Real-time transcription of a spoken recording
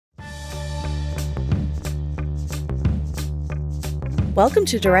Welcome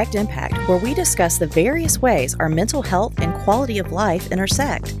to Direct Impact, where we discuss the various ways our mental health and quality of life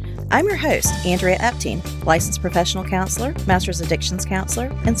intersect. I'm your host, Andrea Epting, licensed professional counselor, master's addictions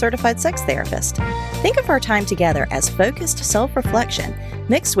counselor, and certified sex therapist. Think of our time together as focused self-reflection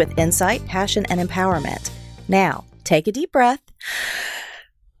mixed with insight, passion, and empowerment. Now, take a deep breath.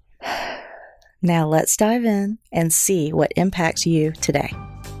 Now let's dive in and see what impacts you today.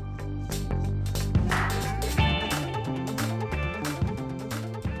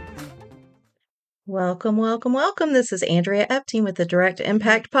 Welcome. This is Andrea Epting with the Direct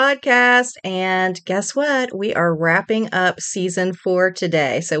Impact Podcast. And guess what? We are wrapping up season 4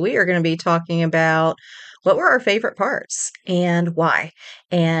 today. So we are going to be talking about what were our favorite parts and why.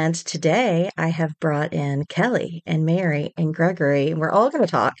 And today I have brought in Kelly and Mary and Gregory. And we're all going to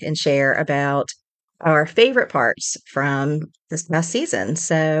talk and share about our favorite parts from this past season.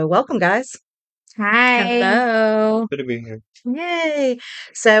 So welcome, guys. Hi. Hello. Good to be here. Yay.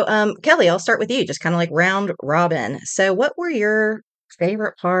 So, Kelly, I'll start with you, just kind of like round robin. So what were your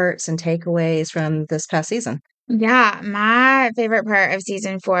favorite parts and takeaways from this past season? Yeah, my favorite part of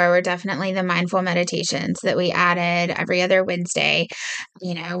season 4 were definitely the mindful meditations that we added every other Wednesday.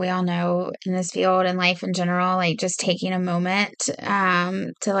 You know, we all know in this field and life in general, like just taking a moment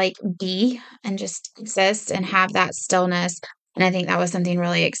to like be and just exist and have that stillness. And I think that was something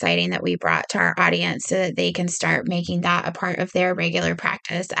really exciting that we brought to our audience so that they can start making that a part of their regular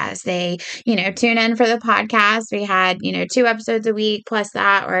practice as they, tune in for the podcast. We had, 2 episodes a week plus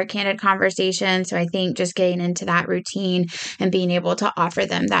that or a candid conversation. So I think just getting into that routine and being able to offer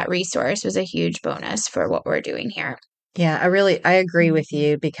them that resource was a huge bonus for what we're doing here. Yeah, I agree with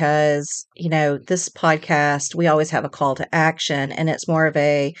you because, this podcast, we always have a call to action and it's more of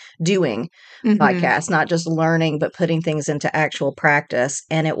a doing podcast, not just learning, but putting things into actual practice.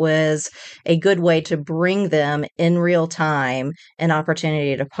 And it was a good way to bring them in real time an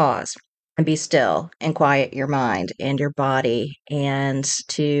opportunity to pause and be still and quiet your mind and your body and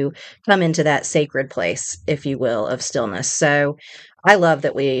to come into that sacred place, if you will, of stillness. So I love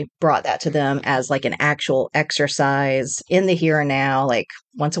that we brought that to them as like an actual exercise in the here and now, like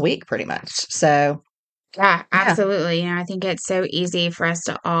once a week, pretty much. So yeah, absolutely. I think it's so easy for us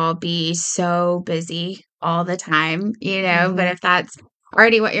to all be so busy all the time, but if that's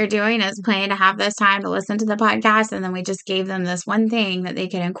already what you're doing is planning to have this time to listen to the podcast, and then we just gave them this one thing that they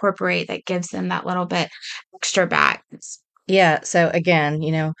can incorporate that gives them that little bit extra back. Yeah. So again,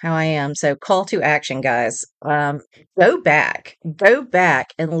 how I am. So call to action, guys. Go back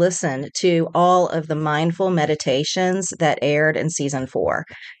and listen to all of the mindful meditations that aired in season 4.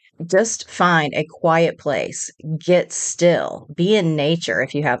 Just find a quiet place, get still, be in nature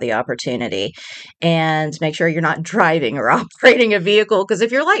if you have the opportunity, and make sure you're not driving or operating a vehicle. Because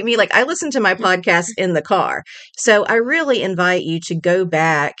if you're like me, like I listen to my podcast in the car. So I really invite you to go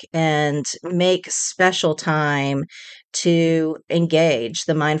back and make special time to engage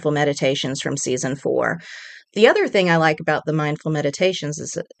the mindful meditations from season 4. The other thing I like about the mindful meditations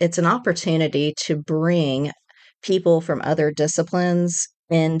is it's an opportunity to bring people from other disciplines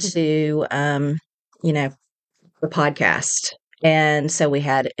into, the podcast. And so we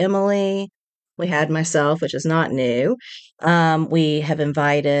had Emily, we had myself, which is not new. We have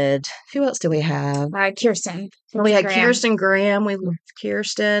invited, who else do we have? Kirsten. We had Kirsten Graham. We love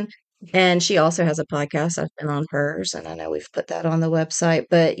Kirsten. And she also has a podcast. I've been on hers, and I know we've put that on the website.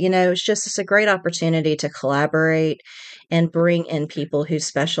 But, it's a great opportunity to collaborate and bring in people who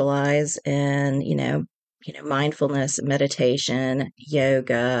specialize in, mindfulness, meditation,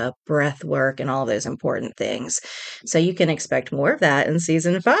 yoga, breath work, and all those important things. So you can expect more of that in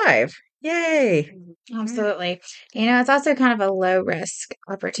season 5. Yay. Absolutely. It's also kind of a low risk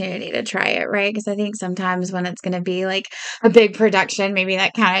opportunity to try it, right? Because I think sometimes when it's going to be like a big production, maybe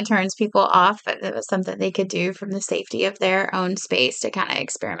that kind of turns people off, but it was something they could do from the safety of their own space to kind of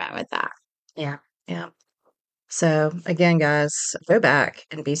experiment with that. Yeah. So again, guys, go back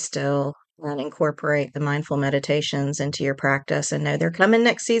and be still and incorporate the mindful meditations into your practice and know they're coming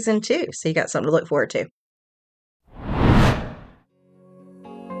next season too. So you got something to look forward to.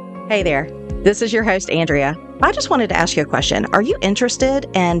 Hey there, this is your host, Andrea. I just wanted to ask you a question. Are you interested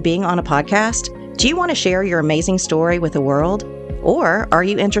in being on a podcast? Do you want to share your amazing story with the world? Or are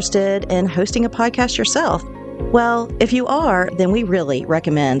you interested in hosting a podcast yourself? Well, if you are, then we really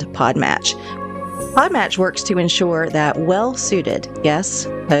recommend Podmatch. Podmatch works to ensure that well-suited guests,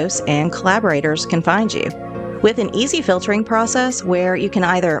 hosts, and collaborators can find you. With an easy filtering process where you can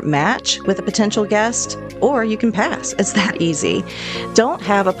either match with a potential guest or you can pass. It's that easy. Don't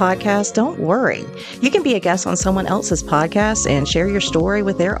have a podcast? Don't worry. You can be a guest on someone else's podcast and share your story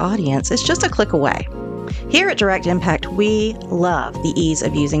with their audience. It's just a click away. Here at Direct Impact, we love the ease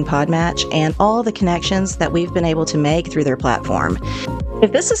of using Podmatch and all the connections that we've been able to make through their platform.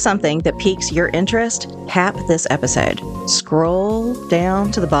 If this is something that piques your interest, tap this episode. Scroll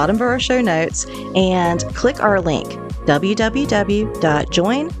down to the bottom of our show notes and click our link,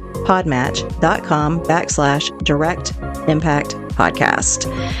 www.joinpodmatch.com/direct impact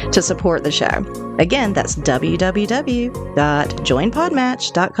podcast to support the show. Again, that's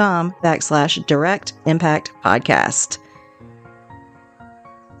www.joinpodmatch.com/direct impact podcast.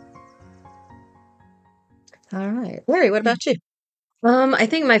 All right. Larry, what about you? I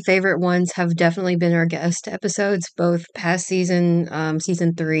think my favorite ones have definitely been our guest episodes, both past season,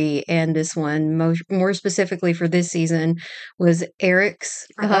 season 3, and this one. More specifically for this season was Eric's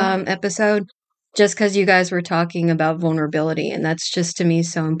episode, just because you guys were talking about vulnerability, and that's just to me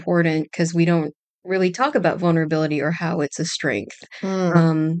so important because we don't really talk about vulnerability or how it's a strength.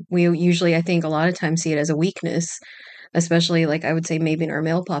 We usually, I think, a lot of times see it as a weakness. Especially, like I would say, maybe in our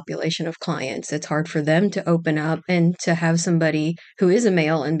male population of clients, it's hard for them to open up and to have somebody who is a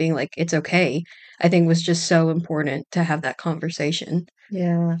male and being like, it's okay, I think was just so important to have that conversation.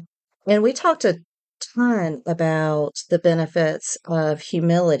 Yeah. And we talked a ton about the benefits of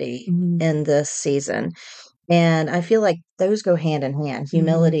humility in this season. And I feel like those go hand in hand,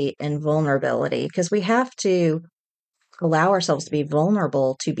 humility and vulnerability, because we have to allow ourselves to be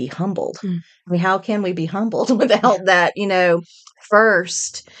vulnerable to be humbled. I mean, how can we be humbled without that,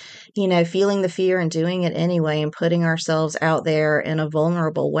 first, feeling the fear and doing it anyway and putting ourselves out there in a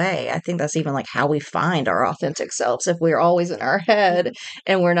vulnerable way? I think that's even like how we find our authentic selves. If we're always in our head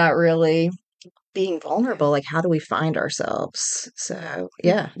and we're not really being vulnerable, like how do we find ourselves? So,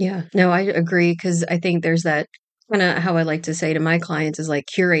 yeah. Yeah. No, I agree because I think there's that kind of how I like to say to my clients is like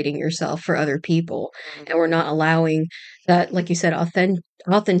curating yourself for other people. And we're not allowing that, like you said,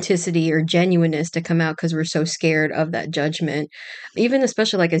 authenticity or genuineness to come out because we're so scared of that judgment. Even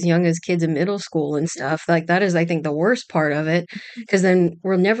especially like as young as kids in middle school and stuff, like that is, I think, the worst part of it because then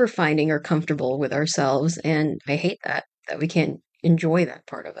we're never finding or comfortable with ourselves. And I hate that we can't enjoy that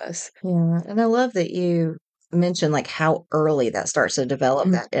part of us. Yeah. And I love that you mentioned like how early that starts to develop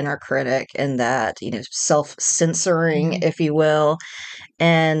that inner critic and that, self-censoring, if you will.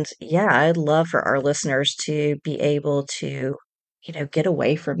 And yeah, I'd love for our listeners to be able to, get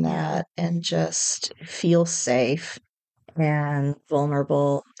away from that and just feel safe and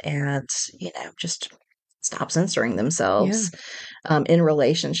vulnerable and, just stop censoring themselves in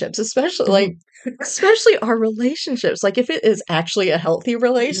relationships, especially our relationships. Like if it is actually a healthy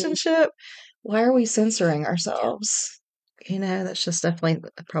relationship, why are we censoring ourselves? That's just definitely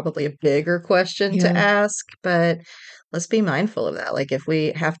probably a bigger question to ask, but let's be mindful of that. Like if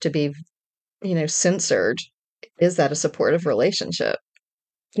we have to be, censored, is that a supportive relationship?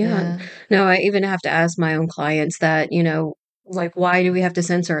 Yeah. No, I even have to ask my own clients that, like, why do we have to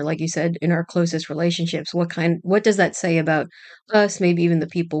censor, like you said, in our closest relationships? What does that say about us, maybe even the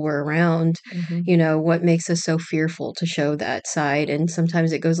people we're around? What makes us so fearful to show that side? And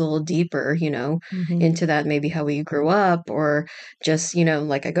sometimes it goes a little deeper, into that, maybe how we grew up or just,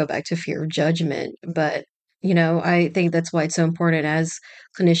 like I go back to fear of judgment. But I think that's why it's so important as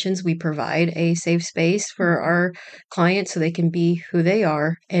clinicians, we provide a safe space for our clients so they can be who they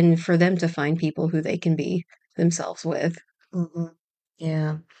are and for them to find people who they can be themselves with.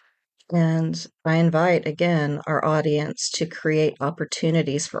 Yeah. And I invite again our audience to create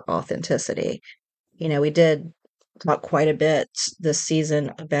opportunities for authenticity. We did talk quite a bit this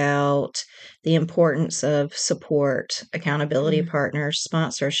season about the importance of support, accountability partners,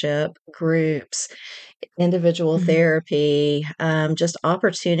 sponsorship, groups, individual therapy, just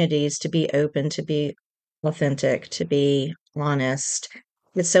opportunities to be open, to be authentic, to be honest.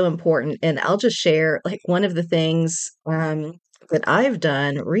 It's so important. And I'll just share like one of the things that I've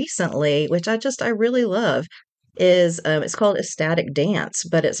done recently, which I really love, is it's called ecstatic dance,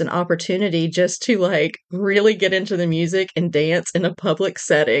 but it's an opportunity just to like really get into the music and dance in a public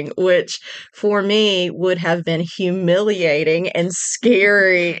setting, which for me would have been humiliating and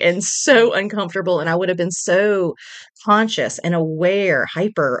scary and so uncomfortable. And I would have been so conscious and aware,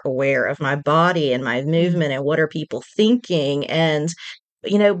 hyper aware of my body and my movement and what are people thinking. And,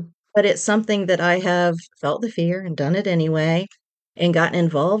 you know, but it's something that I have felt the fear and done it anyway and gotten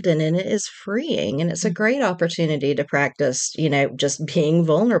involved in, and it is freeing. And it's a great opportunity to practice, just being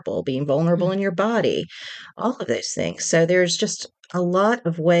vulnerable in your body, all of those things. So there's just a lot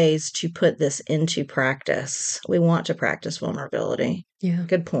of ways to put this into practice. We want to practice vulnerability. Yeah.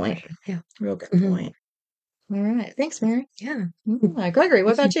 Good point. Yeah. Real good point. All right. Thanks, Mary. Yeah. Gregory,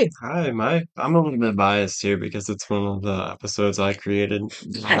 what about you? Hi, I'm a little bit biased here because it's one of the episodes I created.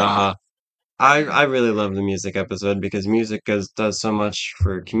 I really love the music episode because music does so much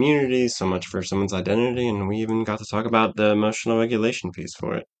for community, so much for someone's identity, and we even got to talk about the emotional regulation piece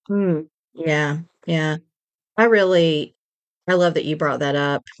for it. Mm. Yeah, yeah. I really I love that you brought that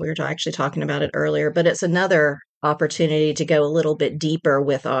up. We were actually talking about it earlier, but it's another opportunity to go a little bit deeper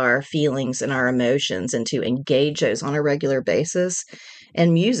with our feelings and our emotions and to engage those on a regular basis.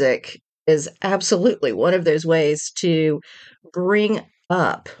 And music is absolutely one of those ways to bring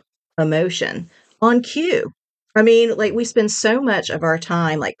up emotion on cue. I mean, like we spend so much of our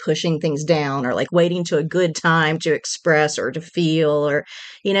time like pushing things down or like waiting to a good time to express or to feel or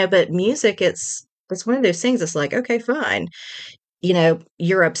but music it's one of those things that's like, okay, fine.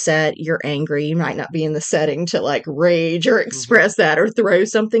 You're upset, you're angry, you might not be in the setting to like rage or Hmm. express that or throw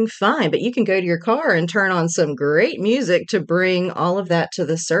something fine, but you can go to your car and turn on some great music to bring all of that to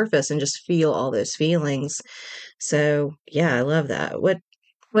the surface and just feel all those feelings. So, yeah, I love that.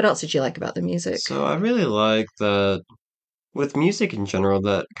 What else did you like about the music? So I really like that with music in general,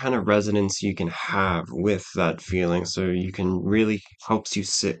 that kind of resonance you can have with that feeling, so you can really helps you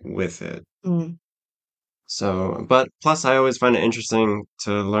sit with it. Mm. So, but plus, I always find it interesting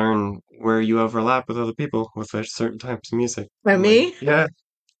to learn where you overlap with other people with certain types of music. Oh, I'm like, me? yeah.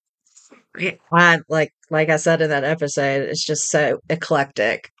 Yeah. I like I said in that episode, it's just so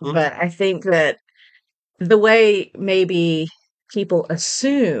eclectic. Mhm. But I think that the way maybe people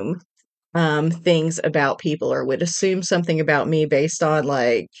assume things about people or would assume something about me based on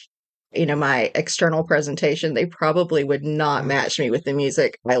like my external presentation, they probably would not match me with the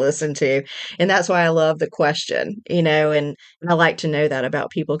music I listen to. And that's why I love the question, and I like to know that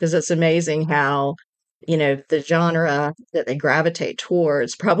about people because it's amazing how, the genre that they gravitate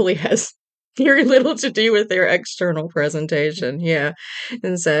towards probably has very little to do with their external presentation. Yeah.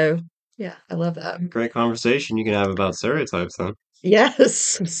 And so, yeah, I love that. Great conversation you can have about stereotypes then.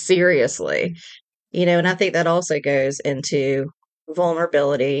 Yes, seriously. And I think that also goes into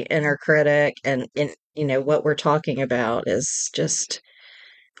vulnerability, inner critic, and what we're talking about is just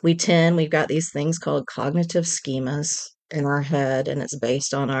we've got these things called cognitive schemas in our head, and it's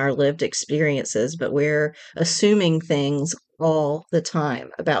based on our lived experiences, but we're assuming things all the time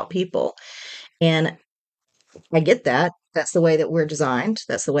about people. And I get that. That's the way that we're designed.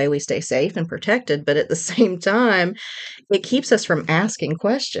 That's the way we stay safe and protected. But at the same time, it keeps us from asking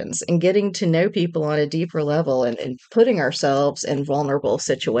questions and getting to know people on a deeper level and putting ourselves in vulnerable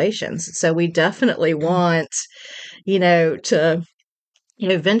situations. So we definitely want, to,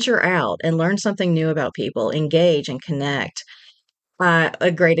 venture out and learn something new about people, engage and connect.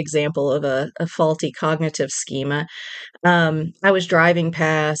 A great example of a faulty cognitive schema. I was driving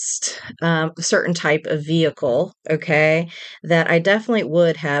past a certain type of vehicle, okay, that I definitely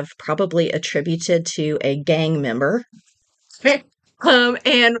would have probably attributed to a gang member. And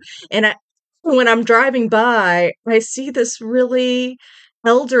I when I'm driving by, I see this really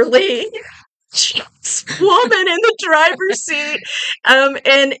elderly woman in the driver's seat. And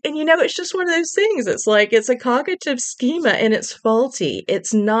it's just one of those things. It's like it's a cognitive schema and it's faulty.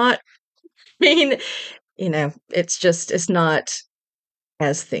 It's not I mean, it's not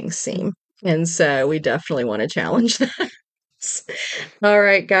as things seem. And so we definitely want to challenge that. All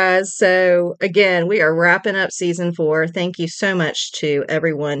right, guys. So again, we are wrapping up season 4. Thank you so much to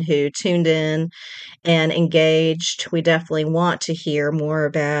everyone who tuned in and engaged. We definitely want to hear more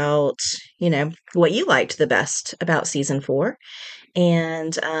about, what you liked the best about season 4.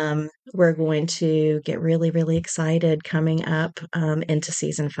 And we're going to get really, really excited coming up into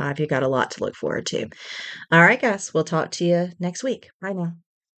season 5. You got a lot to look forward to. All right, guys. We'll talk to you next week. Bye now.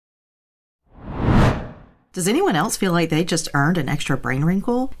 Does anyone else feel like they just earned an extra brain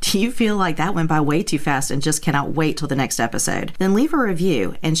wrinkle? Do you feel like that went by way too fast and just cannot wait till the next episode? Then leave a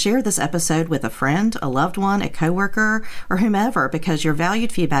review and share this episode with a friend, a loved one, a coworker, or whomever because your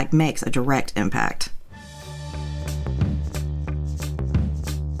valued feedback makes a direct impact.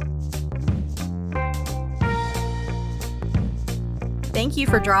 Thank you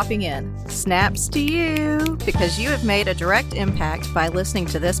for dropping in. Snaps to you because you have made a direct impact by listening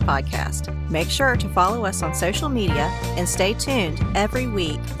to this podcast. Make sure to follow us on social media and stay tuned every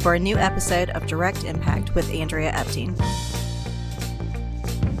week for a new episode of Direct Impact with Andrea Epting.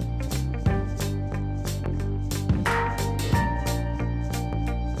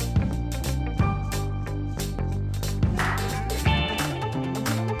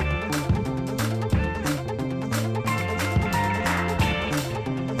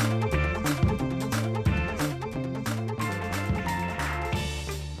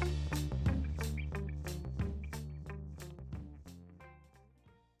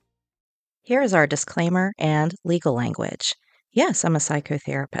 Here is our disclaimer and legal language. Yes, I'm a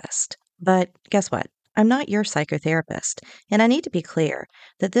psychotherapist. But guess what? I'm not your psychotherapist, and I need to be clear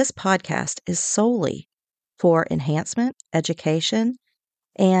that this podcast is solely for enhancement, education,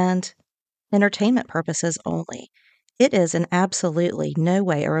 and entertainment purposes only. It is in absolutely no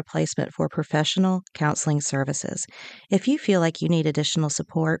way a replacement for professional counseling services. If you feel like you need additional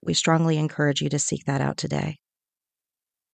support, we strongly encourage you to seek that out today.